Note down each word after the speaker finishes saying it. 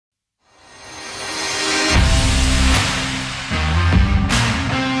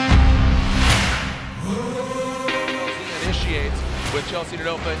Chelsea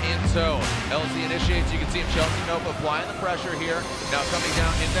Nopa in tow. LZ initiates. You can see him, Chelsea Nopa applying the pressure here. Now coming down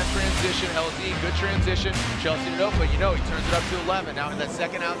in that transition. LZ, good transition. Chelsea Nopa, you know, he turns it up to 11. Now in that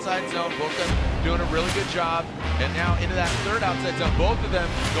second outside zone, both of them doing a really good job. And now into that third outside zone, both of them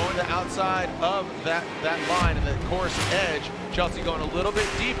going to the outside of that line and the course edge. Chelsea going a little bit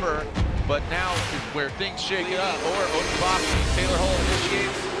deeper, but now is where things shake it up. Or Odie Bakshi, Taylor Hull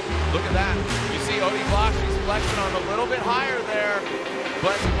initiates. Look at that. You see Odie Bakshi's flexing on a little bit higher there,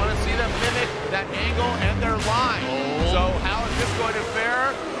 but you want to see them mimic that angle and their line. Oh. So how is this going to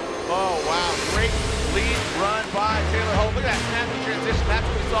fare? Oh, wow. Great lead run by Taylor Hull. Look at that snappy transition. That's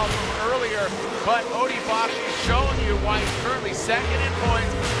what we saw from earlier. But Odie Bakshi's showing you why he's currently second in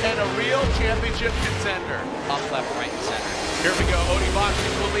points and a real championship contender. Up, left, right, and center. Here we go. Odie Bakshi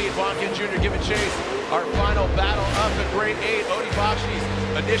will lead. Vonkin Jr. giving chase. Our final battle up in grade 8. Odie Bakshi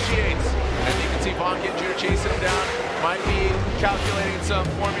initiates. And you can see Vonkin Jr. chasing him down. Might be calculating some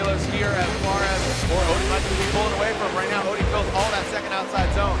formulas here as far as, or Odie might be pulling away from him. Right now, Odie fills all that second outside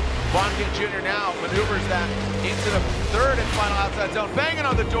zone. Vonkin Jr. now maneuvers that into the third and final outside zone. Banging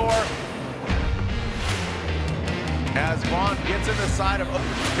on the door. As Vaughn gets in the side of,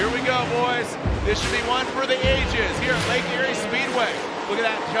 here we go, boys. This should be one for the ages here at Lake Erie Speedway. Look at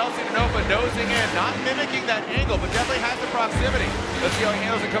that, Chelsea Nopa nosing in, not mimicking that angle, but definitely has the proximity. Let's see how he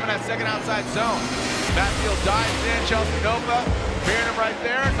handles it coming that second outside zone. Matfield dives in, Chelsea Nopa, hearing him right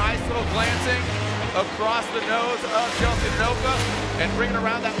there. Nice little glancing across the nose of Chelsea Nopa and bringing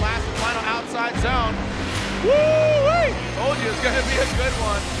around that last and final outside zone. Woo-wee! Told you it's gonna be a good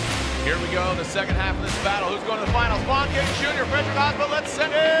one. Here we go, the second half of this battle. Who's going to the finals? Vonkin Jr., Frederick Osbo, let's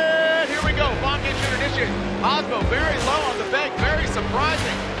send it! Here we go, Vonkin Jr. initiates. Osbo very low on the bank, very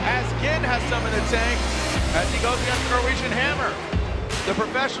surprising, as Ginn has some in the tank as he goes against the Norwegian Hammer. The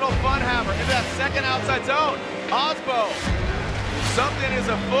professional fun hammer into that second outside zone. Osbo, something is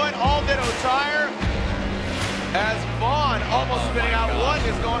afoot, all ditto tire. As Vaughn almost spinning out, one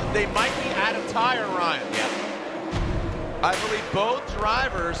is going, they might be out of tire, Ryan. Yeah. I believe both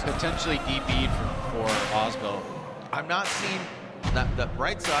drivers Potentially DB'd for Osbo. I'm not seeing that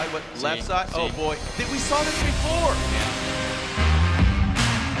right side, what left See, side? see. Oh boy, we saw this before. Yeah.